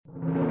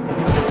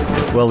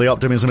Well, the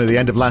optimism at the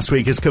end of last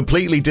week has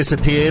completely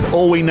disappeared.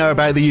 All we know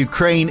about the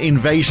Ukraine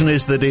invasion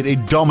is that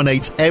it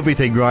dominates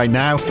everything right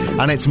now,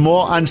 and it's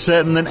more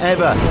uncertain than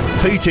ever.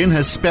 Putin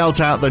has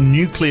spelt out the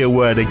nuclear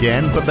word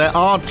again, but there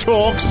are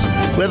talks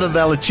whether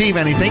they'll achieve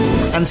anything,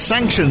 and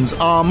sanctions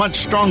are much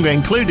stronger,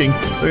 including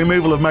the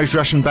removal of most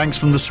Russian banks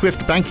from the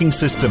SWIFT banking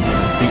system.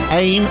 The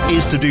aim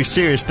is to do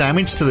serious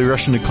damage to the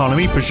Russian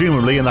economy,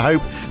 presumably in the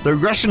hope that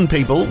Russian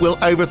people will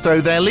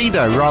overthrow their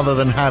leader rather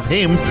than have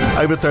him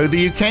overthrow the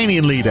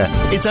Ukrainian leader.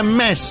 It's a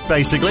mess,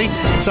 basically.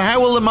 So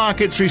how will the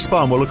markets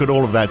respond? We'll look at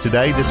all of that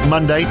today, this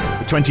Monday,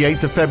 the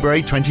 28th of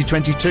February,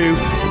 2022.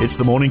 It's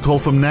the morning call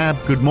from NAB.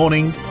 Good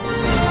morning.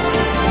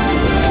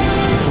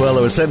 Well,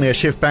 there was certainly a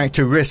shift back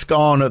to risk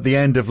on at the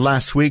end of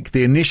last week.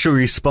 The initial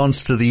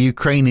response to the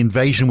Ukraine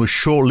invasion was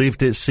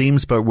short-lived, it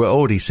seems, but we're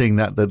already seeing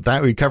that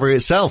recovery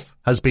itself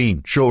has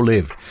been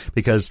short-lived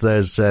because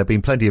there's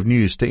been plenty of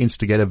news to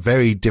instigate a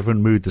very different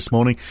mood this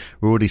morning.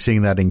 We're already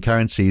seeing that in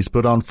currencies.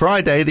 But on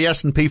Friday, the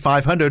S&P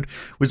 500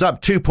 was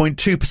up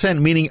 2.2%,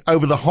 meaning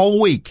over the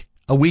whole week,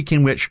 a week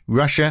in which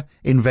Russia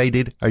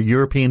invaded a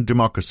European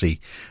democracy,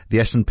 the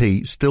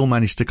S&P still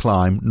managed to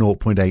climb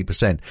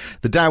 0.8%.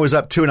 The Dow was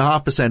up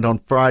 2.5% on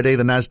Friday,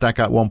 the Nasdaq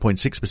up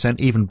 1.6%,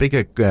 even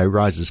bigger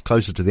rises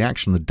closer to the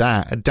action. The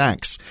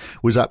DAX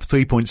was up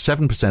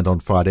 3.7% on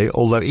Friday,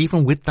 although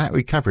even with that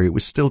recovery, it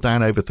was still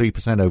down over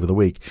 3% over the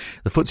week.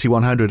 The FTSE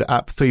 100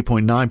 up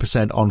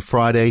 3.9% on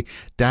Friday,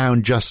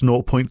 down just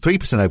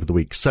 0.3% over the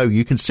week. So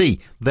you can see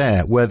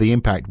there where the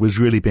impact was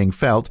really being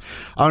felt.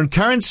 On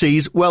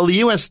currencies, well, the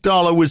US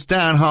dollar was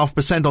down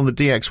 0.5% on the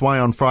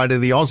DXY on Friday.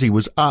 The Aussie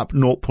was up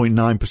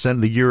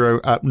 0.9%. The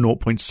euro up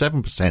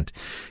 0.7%.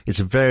 It's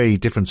a very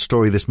different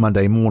story this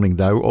Monday morning,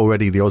 though.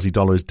 Already the Aussie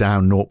dollar is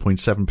down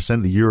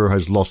 0.7%. The euro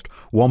has lost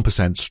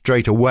 1%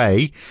 straight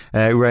away.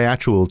 Ray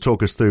Atchell will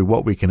talk us through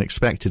what we can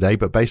expect today.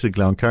 But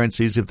basically on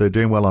currencies, if they're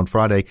doing well on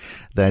Friday,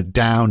 they're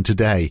down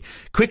today.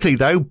 Quickly,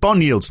 though,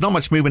 bond yields. Not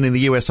much movement in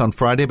the US on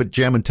Friday, but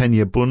German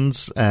 10-year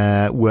bunds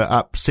were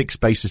up 6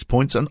 basis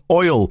points. And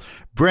oil,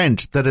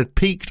 Brent, that had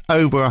peaked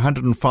over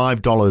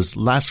 $105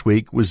 last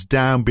week, was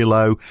down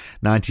below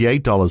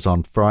 $98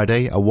 on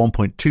Friday, a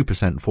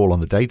 1.2% fall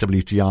on the day.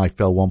 WTI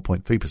fell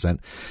 1.3%.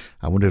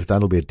 I wonder if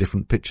that'll be a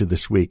different picture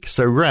this week.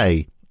 So,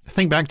 Ray,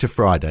 think back to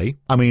Friday.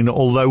 I mean,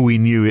 although we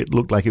knew it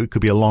looked like it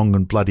could be a long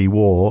and bloody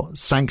war,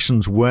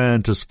 sanctions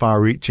weren't as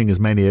far-reaching as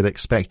many had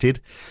expected.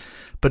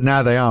 But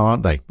now they are,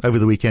 aren't they? Over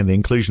the weekend, the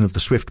inclusion of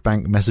the SWIFT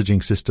bank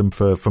messaging system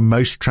for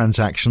most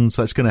transactions,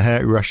 that's going to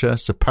hurt Russia.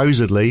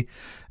 Supposedly,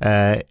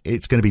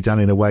 it's going to be done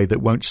in a way that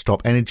won't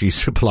stop energy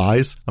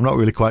supplies. I'm not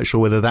really quite sure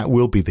whether that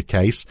will be the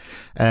case.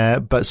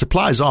 But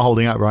supplies are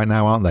holding up right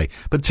now, aren't they?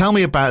 But tell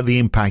me about the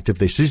impact of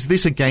this. Is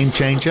this a game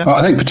changer? Well,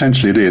 I think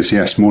potentially it is,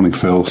 yes. Morning,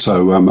 Phil.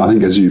 So I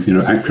think as you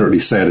accurately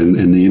said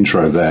in the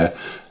intro there,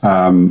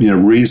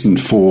 reason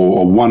for,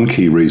 or one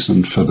key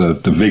reason for the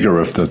vigor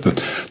of the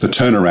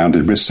turnaround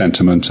in risk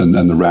sentiment and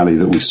the rally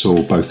that we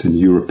saw both in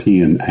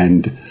European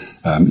and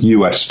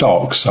US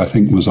stocks, I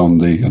think, was on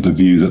the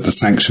view that the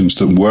sanctions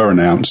that were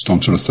announced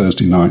on sort of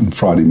Thursday night and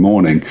Friday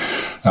morning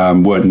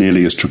weren't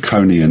nearly as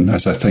draconian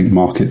as I think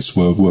markets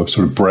were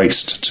sort of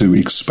braced to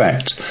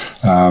expect.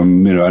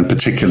 And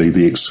particularly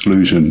the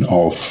exclusion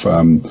of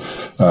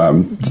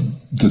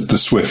the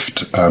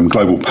SWIFT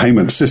global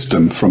payment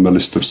system from the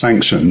list of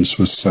sanctions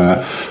was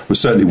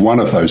certainly one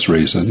of those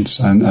reasons,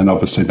 and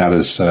obviously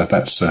that's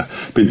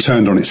been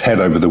turned on its head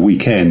over the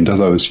weekend.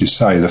 Although, as you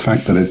say, the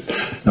fact that it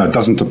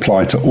doesn't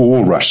apply to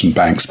all Russian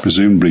banks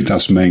presumably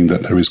does mean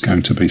that there is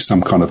going to be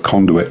some kind of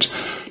conduit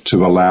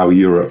to allow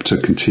Europe to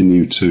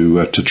continue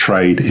to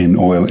trade in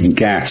oil and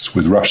gas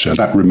with Russia.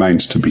 That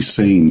remains to be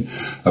seen,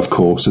 of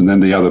course. And then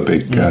the other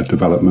big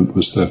development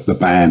was the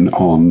ban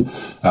on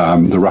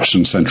the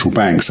Russian central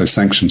bank. So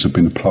sanctions have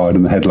been applied,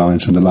 and the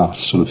headlines in the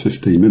last sort of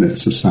 15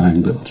 minutes are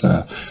saying that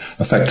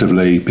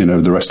effectively,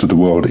 the rest of the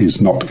world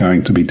is not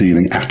going to be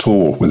dealing at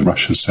all with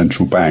Russia's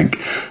central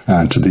bank,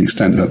 and to the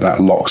extent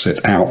that locks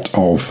it out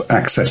of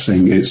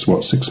accessing its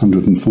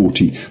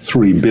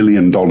 $643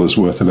 billion worth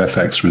of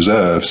FX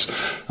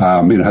reserves.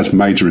 Has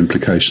major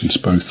implications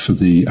both for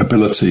the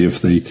ability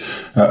of the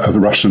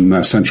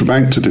Russian central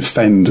bank to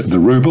defend the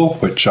ruble,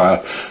 which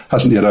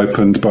hasn't yet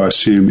opened, but I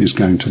assume is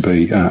going to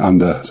be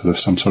under sort of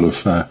some sort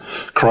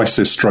of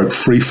crisis stroke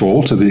free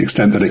fall to the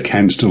extent that it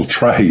can still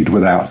trade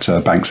without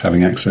banks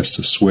having access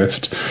to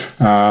SWIFT.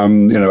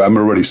 And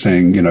we're already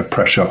seeing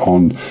pressure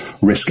on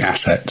risk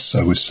assets.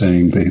 So we're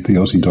seeing the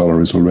Aussie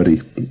dollar is already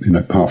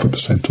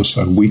 0.5% or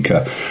so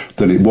weaker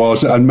than it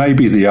was, and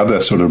maybe the other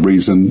sort of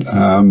reason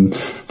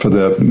for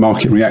the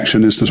market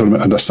reaction is the sort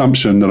of an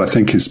assumption that I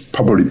think is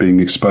probably being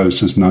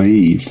exposed as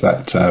naive,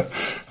 that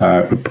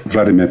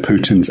Vladimir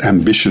Putin's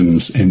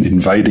ambitions in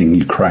invading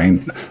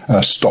Ukraine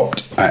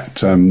stopped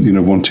at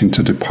wanting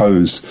to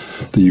depose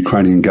the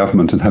Ukrainian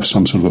government and have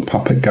some sort of a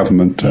puppet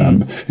government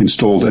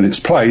installed in its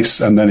place,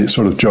 and then it's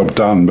sort of job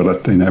done.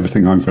 But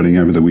everything I'm reading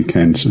over the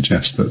weekend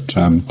suggests that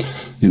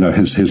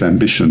his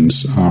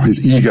ambitions,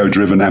 his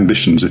ego-driven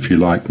ambitions, if you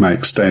like, may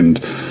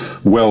extend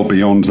well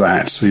beyond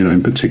that,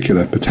 in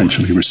particular,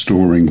 potentially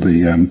restoring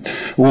the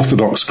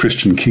Orthodox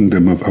Christian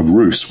kingdom of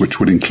Rus, which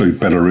would include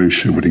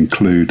Belarus, it would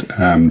include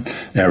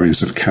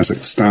areas of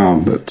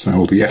Kazakhstan,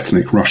 or the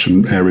ethnic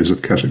Russian areas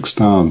of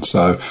Kazakhstan.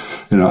 So,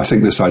 I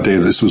think this idea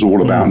that this was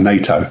all about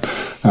NATO,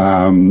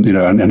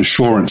 and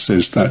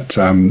assurances that,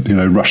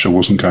 Russia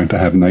wasn't going to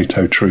have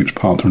NATO troops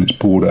parked on its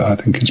border, I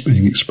think is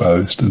being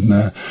exposed. And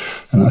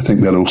I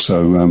think that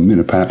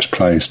also, perhaps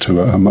plays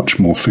to a much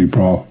more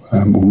febrile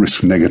or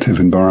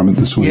risk-negative environment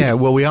this week. Yeah,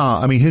 well, we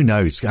are. I mean, who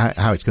knows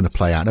how it's going to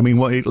play out? I mean,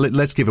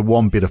 let's give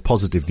one bit of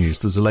positive news.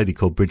 There's a lady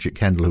called Bridget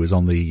Kendall who was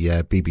on the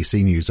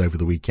BBC News over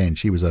the weekend.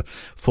 She was a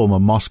former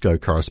Moscow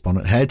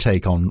correspondent. Her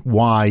take on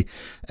why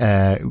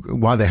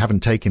they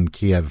haven't taken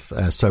Kiev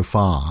so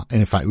far, and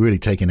in fact, really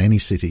taken any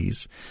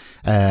cities,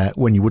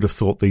 when you would have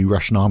thought the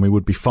Russian army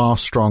would be far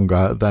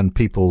stronger than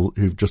people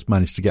who've just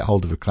managed to get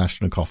hold of a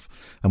Kalashnikov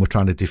and were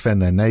trying to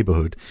defend their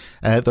neighborhood.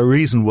 The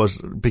reason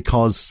was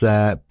because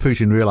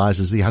Putin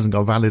realizes he hasn't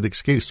got a valid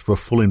excuse for a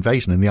full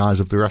invasion in the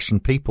eyes of the Russian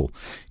people.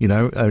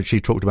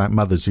 She talked about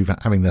mothers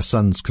having their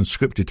sons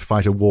conscripted to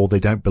fight a war they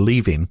don't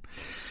believe in.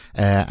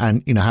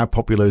 And how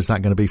popular is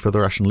that going to be for the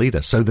Russian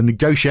leader? So the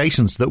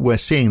negotiations that we're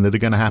seeing that are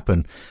going to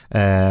happen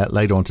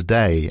later on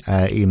today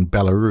in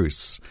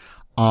Belarus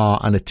are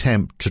an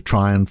attempt to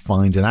try and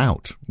find an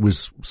out,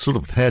 was sort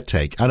of her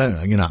take. I don't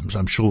know,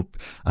 I'm sure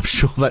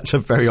that's a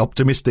very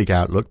optimistic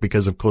outlook,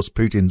 because of course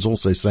Putin's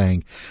also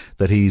saying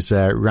that he's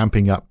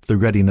ramping up the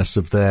readiness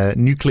of their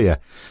nuclear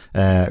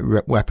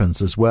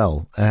weapons as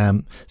well.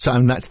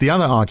 So that's the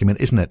other argument,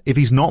 isn't it? If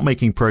he's not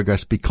making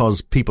progress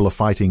because people are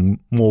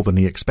fighting more than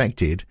he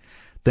expected,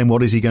 then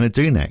what is he going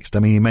to do next? I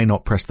mean, he may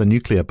not press the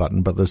nuclear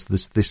button, but there's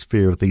this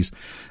fear of these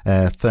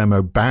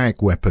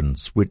thermobaric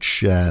weapons, which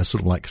sort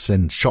of like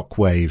send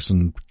shockwaves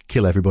and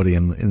kill everybody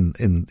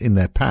in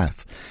their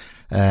path.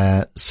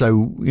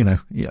 So,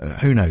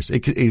 who knows?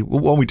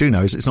 What we do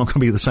know is it's not going to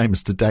be the same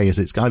as today. It's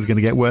either going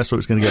to get worse or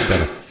it's going to get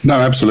better. No,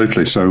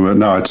 absolutely. So,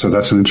 so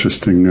that's an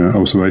interesting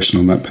observation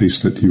on that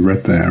piece that you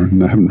read there.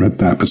 And I haven't read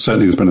that, but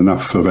certainly there's been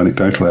enough of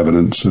anecdotal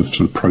evidence of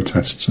sort of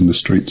protests in the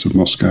streets of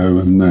Moscow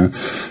and,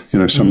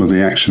 some of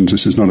the actions.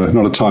 This is not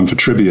a time for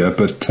trivia,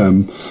 but,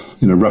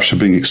 Russia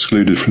being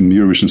excluded from the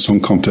Eurovision Song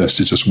Contest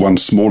is just one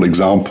small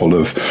example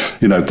of,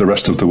 the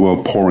rest of the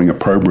world pouring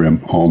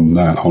opprobrium on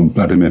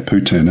Vladimir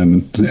Putin,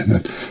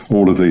 and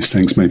all of these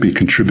things may be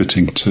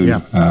contributing to,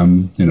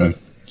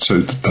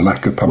 to the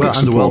lack of public support.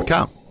 And the World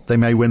Cup. They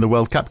may win the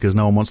World Cup because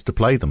no one wants to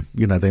play them.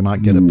 They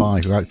might get a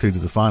bye right through to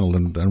the final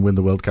and win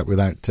the World Cup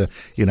without,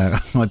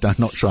 I'm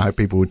not sure how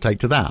people would take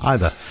to that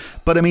either.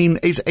 But I mean,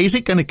 is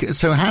it going to,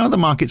 so how are the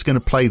markets going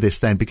to play this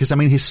then? Because I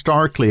mean,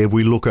 historically, if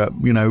we look at,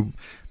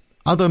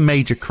 other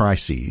major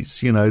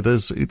crises,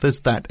 there's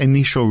that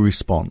initial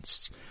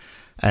response,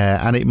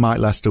 and it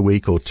might last a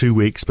week or 2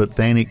 weeks, but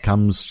then it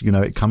comes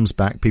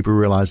back. People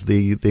realize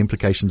the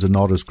implications are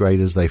not as great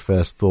as they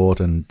first thought,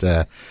 and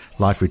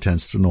life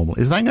returns to normal.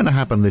 Is that going to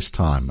happen this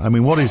time? I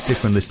mean, what is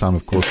different this time,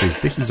 of course, is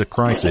this is a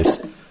crisis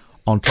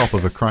on top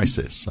of a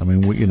crisis. I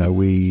mean,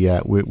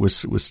 we're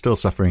still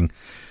suffering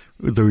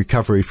the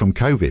recovery from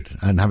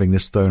COVID, and having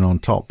this thrown on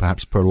top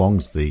perhaps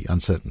prolongs the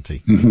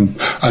uncertainty. Mm-hmm.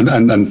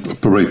 And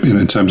probably,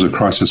 in terms of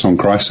crisis on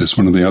crisis,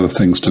 one of the other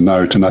things to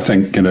note, and I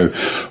think,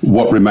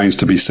 what remains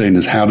to be seen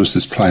is how does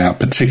this play out,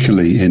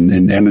 particularly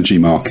in energy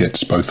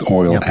markets, both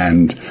oil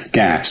and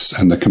gas,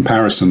 and the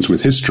comparisons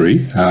with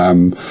history.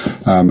 And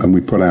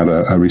we put out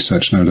a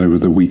research note over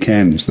the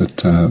weekend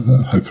that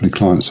hopefully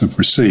clients have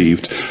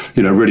received,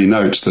 really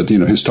notes that,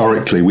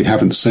 historically we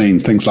haven't seen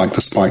things like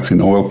the spikes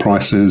in oil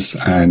prices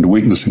and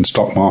weakness in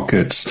stock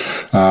markets,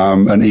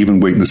 and even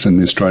weakness in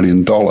the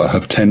Australian dollar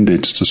have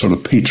tended to sort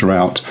of peter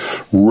out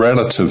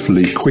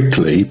relatively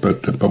quickly.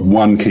 But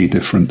one key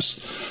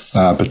difference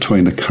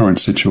between the current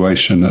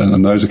situation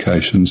and those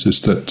occasions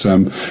is that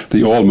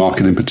the oil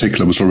market in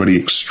particular was already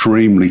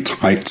extremely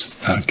tight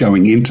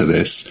going into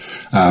this.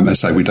 As I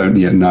say, we don't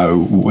yet know,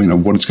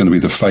 what is going to be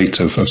the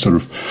fate of sort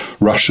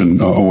of Russian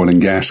oil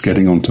and gas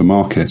getting onto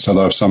markets.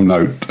 Although some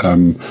note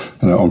on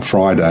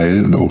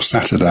Friday or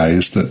Saturday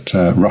is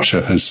that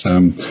Russia has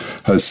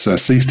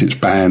ceased its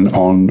ban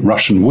on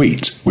Russian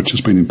wheat, which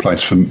has been in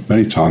place for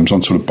many times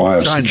on sort of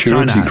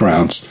biosecurity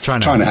grounds.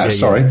 China has,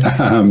 sorry.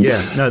 Exactly.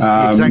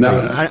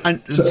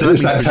 So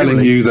is that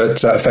telling you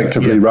that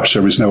effectively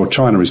Russia is now, or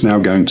China is now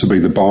going to be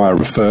the buyer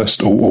of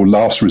first or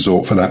last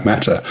resort, for that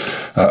matter,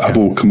 of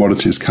all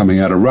commodities coming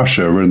out of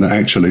Russia, and that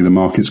actually the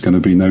market's going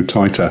to be no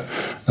tighter,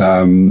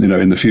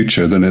 in the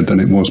future than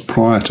it was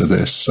prior to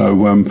this.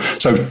 So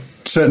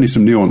certainly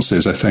some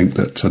nuances, I think,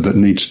 that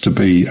needs to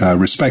be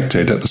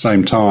respected. At the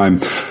same time,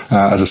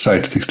 as I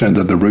say, to the extent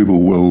that the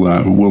ruble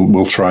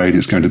will trade,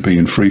 it's going to be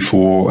in free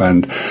fall,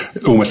 and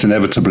almost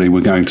inevitably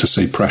we're going to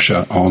see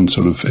pressure on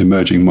sort of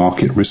emerging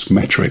market risk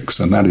metrics,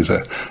 and that is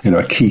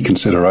a key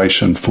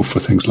consideration for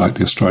things like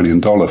the Australian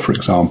dollar, for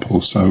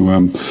example. So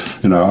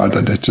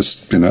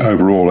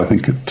overall, I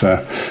think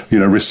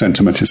risk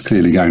sentiment is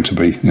clearly going to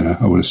be,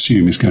 I would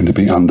assume, is going to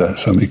be under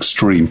some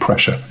extreme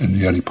pressure in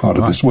the early part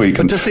of this week,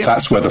 and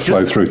that's where the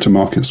flow through to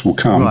markets will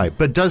come. Right,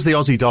 but does the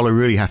Aussie dollar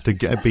really have to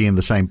be in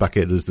the same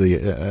bucket as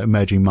the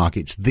emerging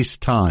markets this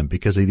time,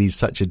 because it is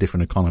such a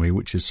different economy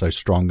which is so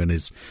strong and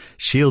is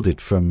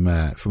shielded from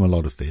a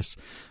lot of this?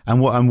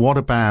 And what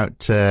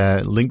about,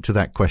 linked to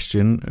that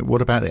question,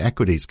 what about the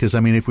equities? Because, I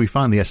mean, if we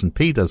find the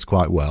S&P does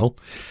quite well,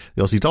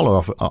 the Aussie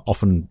dollar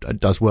often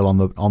does well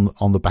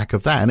on the back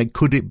of that. And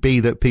could it be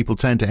that people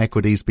turn to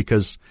equities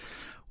because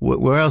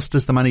where else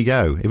does the money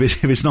go?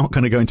 If it's not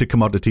going to go into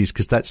commodities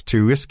because that's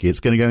too risky, it's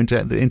going to go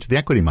into the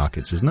equity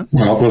markets, isn't it?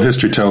 Well,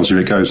 history tells you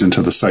it goes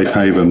into the safe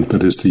haven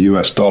that is the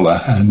US dollar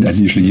and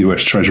usually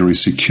US Treasury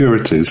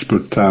securities.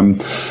 But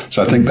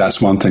so I think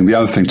that's one thing. The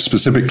other thing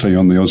specifically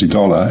on the Aussie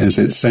dollar is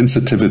its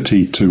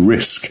sensitivity to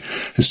risk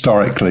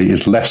historically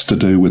is less to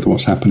do with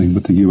what's happening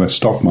with the US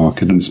stock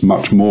market, and it's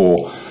much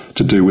more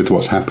to do with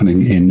what's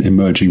happening in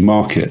emerging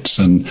markets.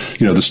 And,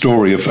 the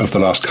story of the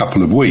last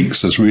couple of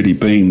weeks has really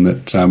been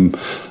that,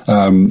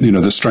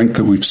 the strength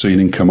that we've seen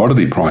in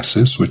commodity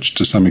prices, which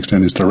to some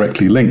extent is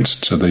directly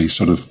linked to the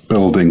sort of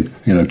building,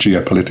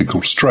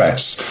 geopolitical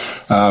stress,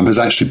 has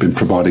actually been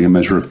providing a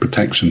measure of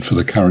protection for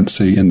the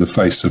currency in the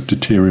face of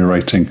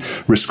deteriorating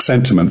risk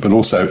sentiment. But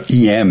also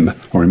EM,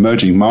 or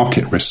emerging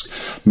market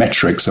risk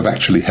metrics, have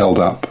actually held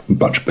up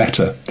much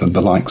better than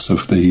the likes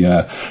of the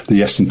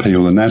S&P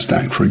or the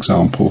NASDAQ, for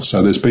example.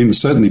 So there's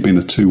certainly been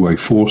a two-way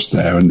force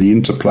there, and the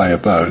interplay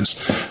of those,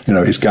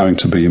 is going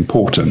to be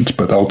important.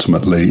 But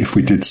ultimately, if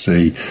we did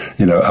see,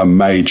 a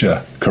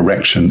major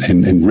correction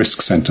in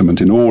risk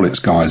sentiment in all its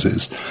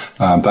guises,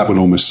 that would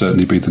almost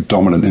certainly be the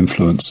dominant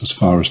influence as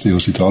far as the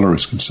Aussie dollar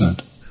is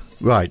concerned.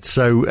 Right.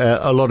 So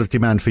a lot of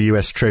demand for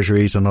US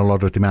Treasuries and a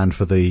lot of demand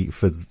for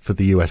the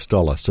US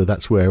dollar. So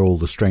that's where all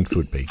the strength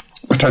would be.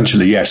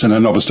 Potentially, yes. And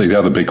then obviously the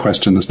other big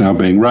question that's now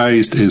being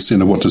raised is,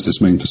 what does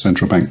this mean for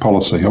central bank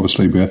policy?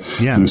 Obviously,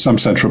 some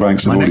central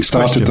banks have already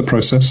started the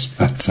process.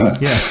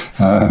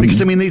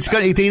 Because, I mean,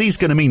 it is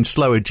going to mean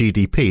slower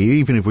GDP,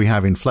 even if we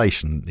have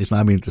inflation.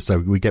 So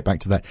we get back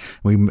to that.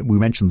 We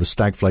mentioned the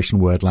stagflation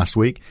word last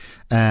week.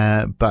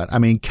 But, I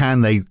mean,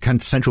 can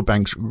central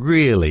banks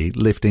really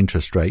lift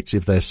interest rates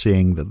if they're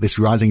seeing that this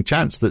rising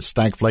chance that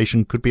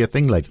stagflation could be a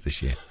thing later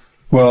this year?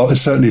 Well, it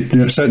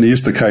certainly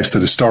is the case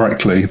that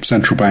historically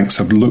central banks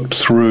have looked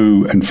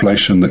through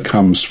inflation that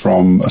comes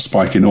from a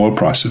spike in oil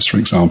prices, for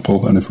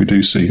example. And if we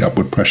do see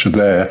upward pressure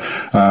there,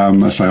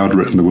 as I'd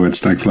written the word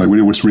stagflation,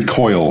 we always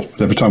recoil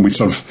every time it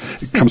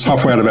comes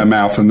halfway out of our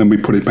mouth and then we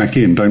put it back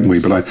in, don't we?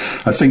 But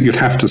I think you'd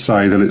have to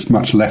say that it's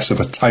much less of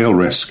a tail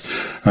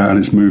risk and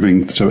it's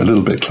moving to a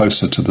little bit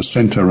closer to the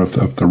centre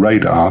of the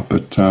radar.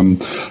 But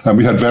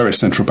we had various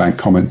central bank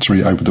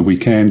commentary over the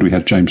weekend. We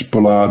had James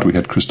Bullard, we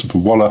had Christopher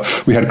Waller,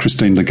 we had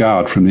Christine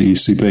Lagarde from the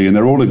ECB, and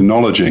they're all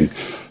acknowledging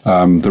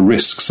the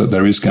risks that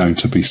there is going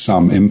to be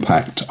some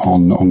impact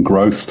on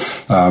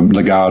growth.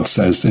 Lagarde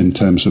says in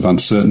terms of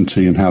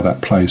uncertainty and how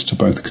that plays to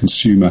both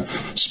consumer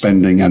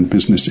spending and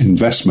business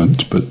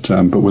investment, but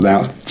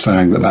without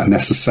saying that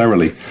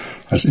necessarily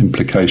has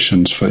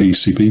implications for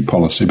ECB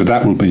policy. But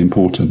that will be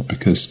important,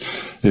 because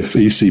if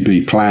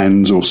ECB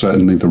plans, or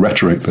certainly the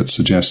rhetoric that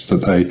suggests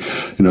that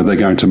they're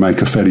going to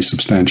make a fairly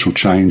substantial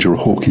change or a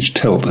hawkish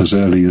tilt as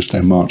early as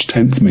their March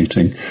 10th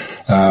meeting,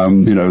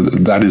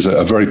 that is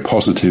a very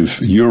positive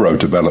euro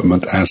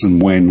development as and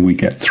when we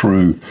get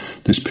through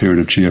this period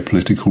of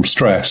geopolitical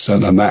stress.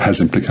 And that has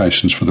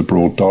implications for the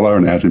broad dollar,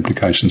 and it has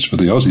implications for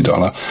the Aussie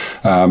dollar.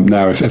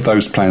 Now, if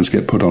those plans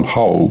get put on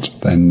hold,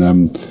 then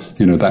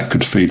that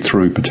could feed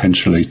through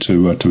potentially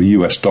to a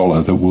US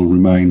dollar that will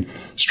remain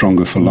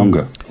stronger for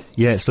longer.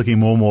 Yeah, it's looking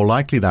more and more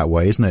likely that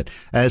way, isn't it?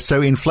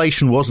 So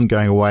inflation wasn't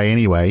going away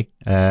anyway.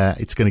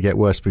 It's going to get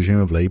worse,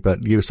 presumably. But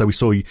so we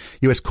saw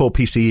US core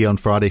PCE on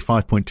Friday,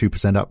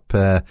 5.2% up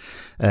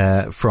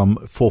from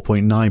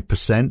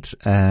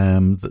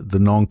 4.9%. The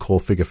non-core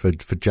figure for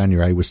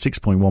January was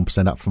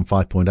 6.1% up from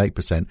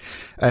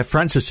 5.8%.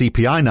 France's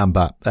CPI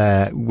number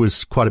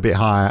was quite a bit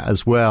higher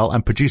as well,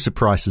 and producer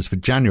prices for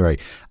January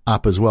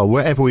up as well.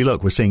 Wherever we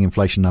look, we're seeing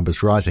inflation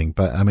numbers rising.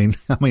 But I mean,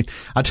 I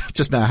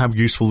just know how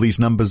useful these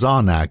numbers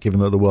are now, given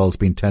that the world's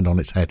been turned on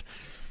its head.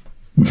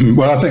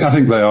 Well, I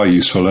think they are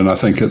useful, and I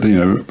think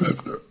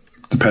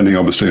depending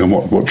obviously on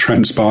what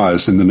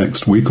transpires in the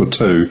next week or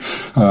two,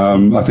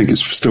 I think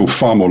it's still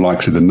far more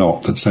likely than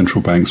not that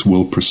central banks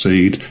will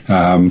proceed.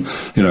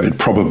 It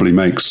probably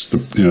makes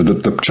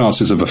the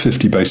chances of a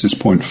 50 basis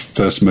point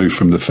first move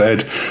from the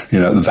Fed,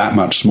 that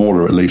much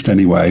smaller at least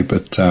anyway.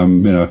 But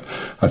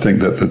I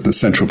think that the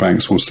central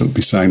banks will still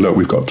be saying, look,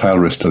 we've got tail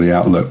risk to the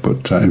outlook,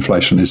 but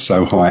inflation is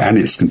so high and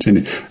it's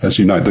continued. As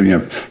you know,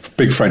 the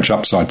big French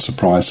upside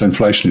surprise. So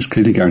inflation is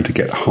clearly going to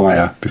get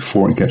higher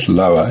before it gets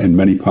lower in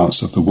many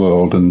parts of the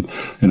world. And,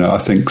 I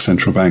think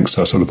central banks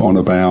are sort of on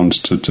a bound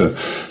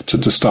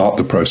to start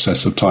the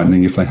process of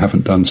tightening if they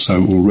haven't done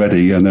so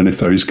already. And then if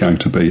there is going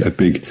to be a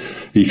big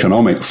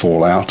economic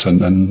fallout, and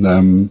then,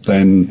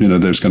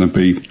 there's going to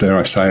be, dare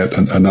I say it,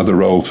 another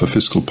role for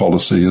fiscal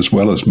policy as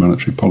well as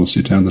monetary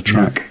policy down the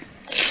track.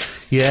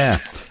 Yeah.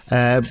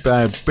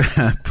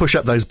 Push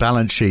up those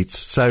balance sheets.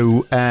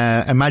 So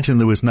imagine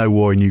there was no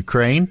war in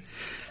Ukraine.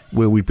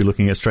 Well, we'd be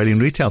looking at Australian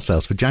retail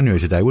sales for January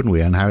today, wouldn't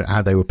we? And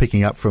how they were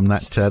picking up from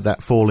that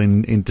fall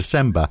in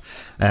December.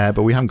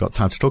 But we haven't got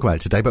time to talk about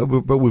it today. But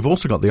we've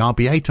also got the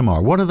RBA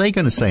tomorrow. What are they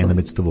going to say in the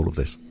midst of all of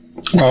this?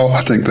 Well,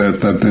 I think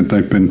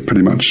they've been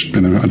pretty much, I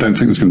don't think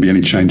there's going to be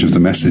any change of the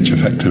message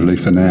effectively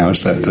for now.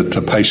 Is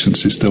that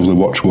patience is still the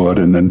watchword,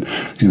 and then,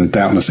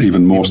 doubtless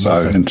even more so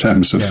in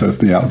terms of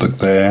the outlook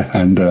there.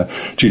 And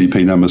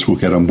GDP numbers we'll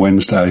get on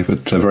Wednesday,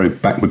 but very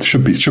backward,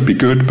 should be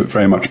good, but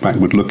very much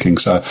backward looking.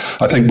 So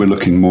I think we're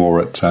looking more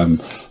at,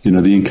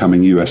 the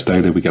incoming US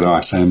data. We get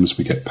ISMs,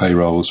 we get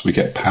payrolls, we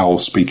get Powell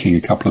speaking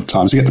a couple of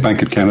times. We get the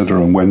Bank of Canada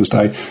on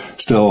Wednesday.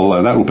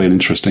 Still, that will be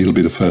it'll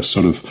be the first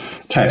sort of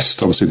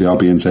test. Obviously, the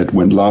RBNZ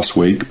went last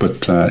week,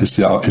 but is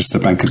the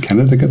Bank of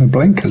Canada going to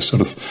blink as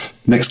sort of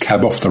next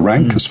cab off the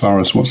rank as far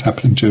as what's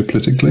happening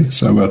geopolitically?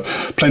 So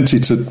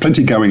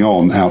plenty going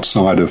on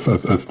outside of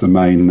the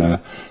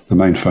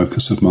main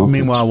focus of markets.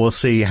 Meanwhile, we'll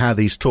see how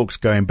these talks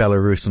go in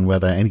Belarus and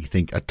whether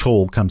anything at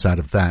all comes out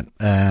of that.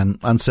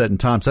 Uncertain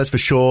times, that's for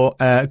sure.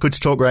 Good to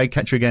talk, Ray.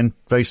 Catch you again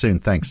very soon.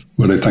 Thanks.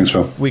 Well, thanks,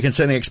 Phil. We can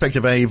certainly expect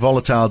a very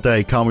volatile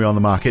day, can't we, on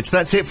the markets?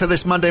 That's it for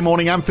this Monday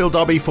morning. I'm Phil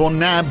Dobby for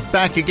NAB.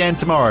 Back again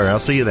tomorrow. I'll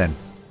see you then.